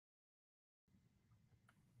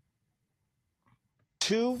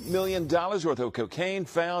$2 million worth of cocaine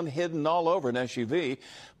found hidden all over an SUV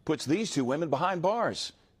puts these two women behind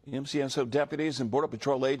bars. MCSO deputies and Border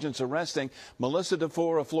Patrol agents arresting Melissa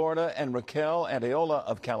DeFore of Florida and Raquel Adeola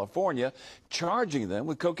of California, charging them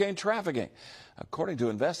with cocaine trafficking. According to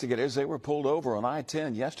investigators, they were pulled over on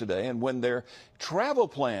I-10 yesterday, and when their travel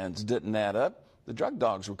plans didn't add up, the drug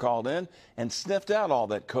dogs were called in and sniffed out all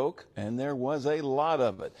that coke, and there was a lot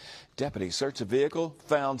of it. Deputies searched the vehicle,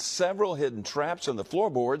 found several hidden traps in the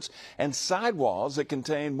floorboards and sidewalls that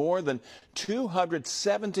contained more than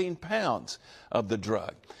 217 pounds of the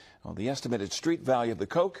drug. Well, the estimated street value of the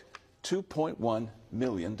coke, $2.1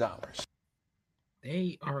 million.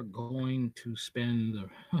 They are going to spend the...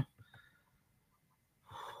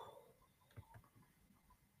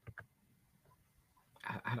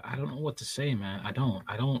 I don't know what to say, man. I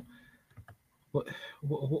don't.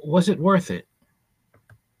 Was it worth it?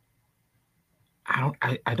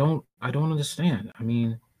 I don't understand. I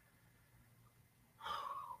mean,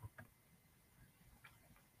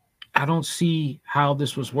 I don't see how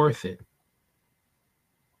this was worth it.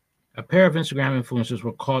 A pair of Instagram influencers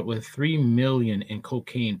were caught with $3 million in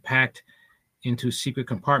cocaine packed into secret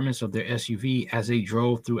compartments of their SUV as they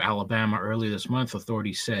drove through Alabama earlier this month,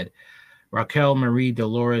 authorities said. Raquel Marie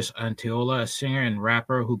Dolores Anteola, a singer and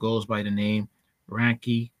rapper who goes by the name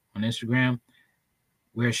Ranky on Instagram,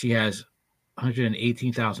 where she has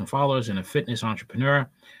 118,000 followers, and a fitness entrepreneur,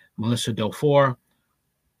 Melissa DeFore,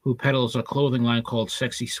 who peddles a clothing line called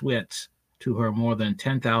Sexy Sweats to her more than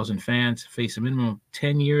 10,000 fans, face a minimum of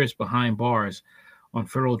 10 years behind bars on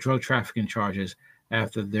federal drug trafficking charges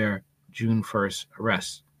after their June 1st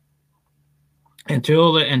arrest.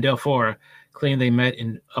 Anteola and DeFore claimed they met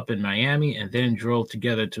up in Miami and then drove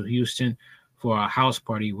together to Houston for a house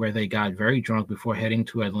party where they got very drunk before heading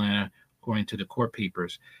to Atlanta, according to the court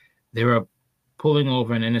papers. They were pulling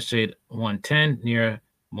over an Interstate 110 near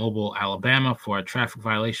Mobile, Alabama for a traffic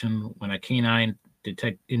violation when a canine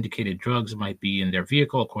indicated drugs might be in their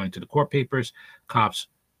vehicle, according to the court papers. Cops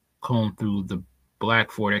combed through the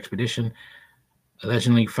black Ford Expedition,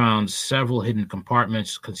 allegedly found several hidden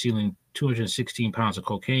compartments concealing 216 pounds of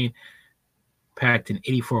cocaine, packed in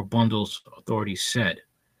 84 bundles, authorities said.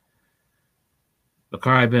 The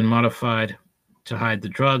car had been modified to hide the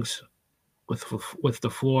drugs, with the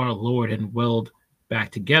floor lowered and welded back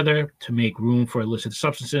together to make room for illicit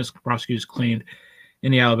substances, prosecutors claimed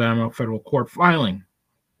in the Alabama federal court filing.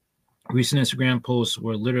 Recent Instagram posts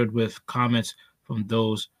were littered with comments from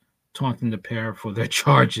those taunting the pair for their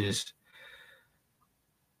charges.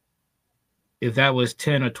 If that was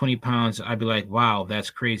 10 or 20 pounds, I'd be like, wow, that's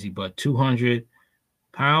crazy. But 200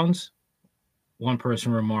 pounds? One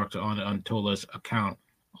person remarked on Antola's account.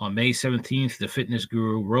 On May 17th, the fitness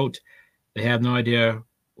guru wrote, "They have no idea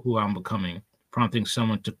who I'm becoming," prompting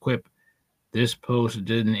someone to quip, "This post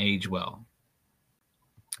didn't age well."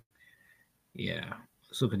 Yeah,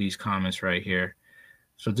 let's look at these comments right here.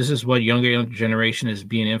 So this is what younger generation is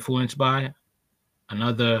being influenced by.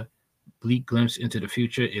 Another bleak glimpse into the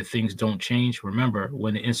future if things don't change. Remember,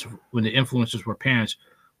 when the influencers were parents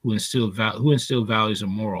who instilled values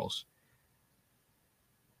and morals.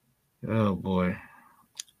 Oh boy,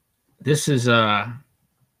 this is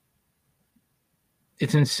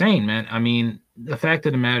it's insane, man. I mean, the fact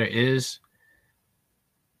of the matter is,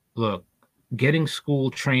 look, getting school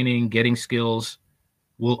training, getting skills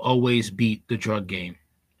will always beat the drug game.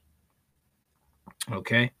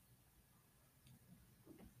 Okay?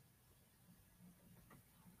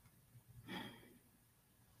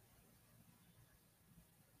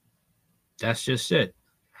 That's just it.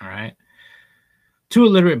 All right. Two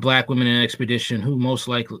illiterate black women in an expedition who most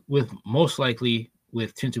likely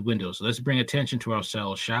with tinted windows. Let's bring attention to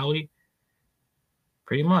ourselves, shall we?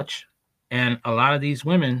 Pretty much. And a lot of these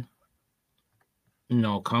women,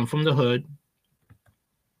 come from the hood,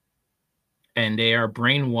 and they are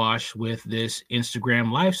brainwashed with this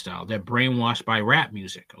Instagram lifestyle. They're brainwashed by rap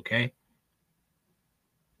music, okay?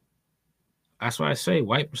 That's why I say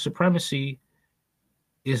white supremacy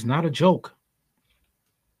is not a joke.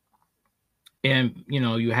 And,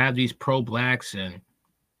 you have these pro-blacks and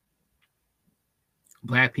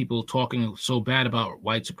black people talking so bad about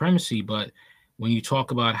white supremacy, but when you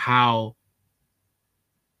talk about how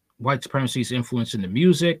white supremacy is influencing the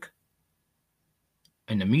music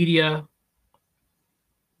and the media,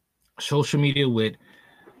 social media with,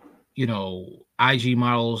 IG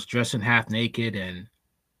models dressing half naked and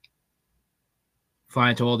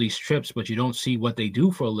flying to all these trips, but you don't see what they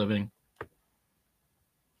do for a living,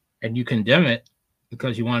 and you condemn it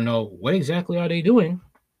because you want to know what exactly are they doing.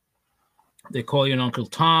 They call you an Uncle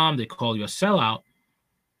Tom. They call you a sellout,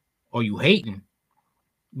 or you hating.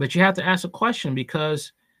 But you have to ask a question,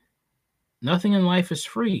 because nothing in life is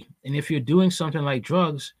free. And if you're doing something like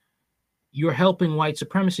drugs, you're helping white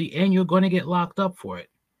supremacy and you're going to get locked up for it.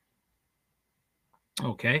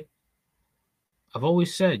 Okay. I've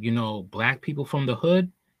always said, black people from the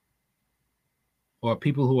hood, or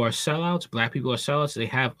people who are sellouts, black people who are sellouts, they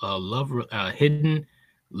have a hidden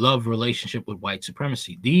love relationship with white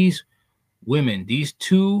supremacy. These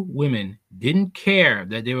two women didn't care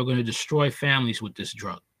that they were going to destroy families with this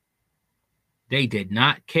drug. They did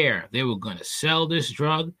not care. They were going to sell this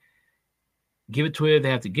drug, give it to whoever they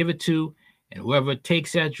have to give it to, and whoever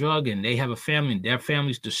takes that drug and they have a family and their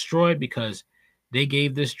family's destroyed because they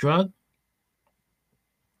gave this drug,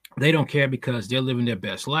 they don't care, because they're living their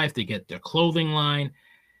best life. They get their clothing line.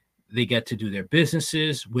 They get to do their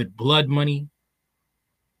businesses with blood money.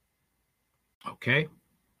 Okay?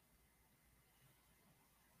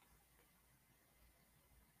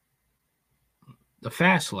 The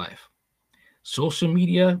fast life. Social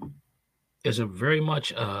media is a very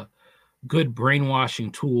much a good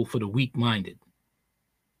brainwashing tool for the weak-minded.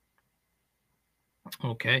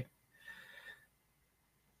 Okay?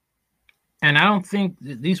 And I don't think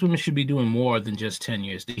these women should be doing more than just 10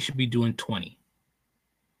 years. They should be doing 20.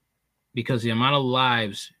 Because the amount of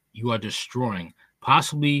lives you are destroying,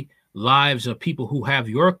 possibly lives of people who have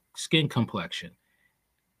your skin complexion,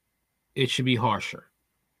 it should be harsher.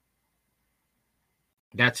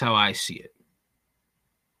 That's how I see it.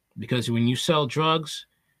 Because when you sell drugs,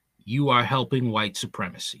 you are helping white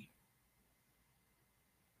supremacy.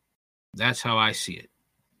 That's how I see it.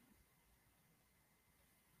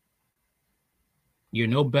 You're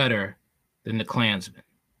no better than the Klansmen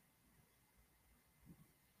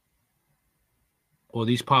or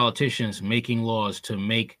these politicians making laws to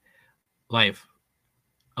make life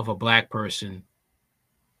of a black person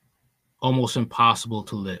almost impossible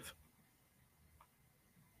to live.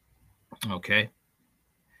 Okay?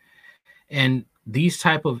 And these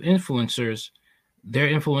type of influencers, they're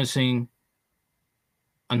influencing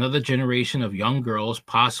another generation of young girls,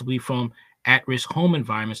 possibly from at-risk home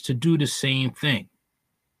environments, to do the same thing.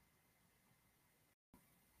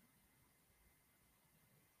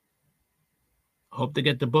 Hope to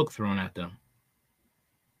get the book thrown at them.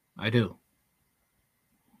 I do.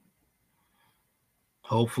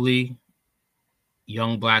 Hopefully,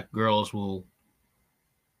 young black girls will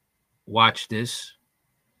watch this.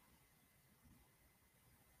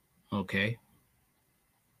 Okay.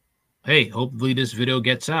 Hey, hopefully this video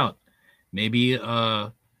gets out. Maybe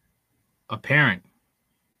a parent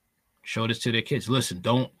show this to their kids. Listen,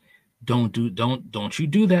 don't you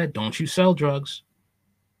do that. Don't you sell drugs.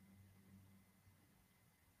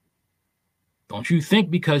 Don't you think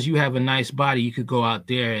because you have a nice body, you could go out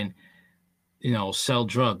there and, sell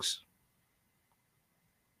drugs,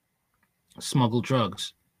 smuggle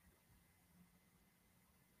drugs.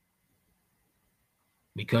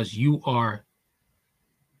 Because you are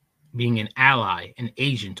being an ally, an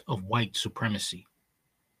agent of white supremacy.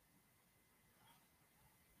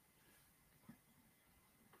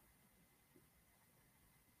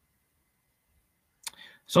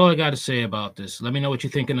 That's all I got to say about this. Let me know what you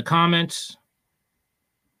think in the comments.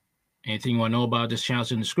 Anything you want to know about this channel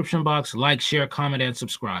is in the description box. Like, share, comment, and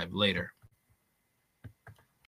subscribe. Later.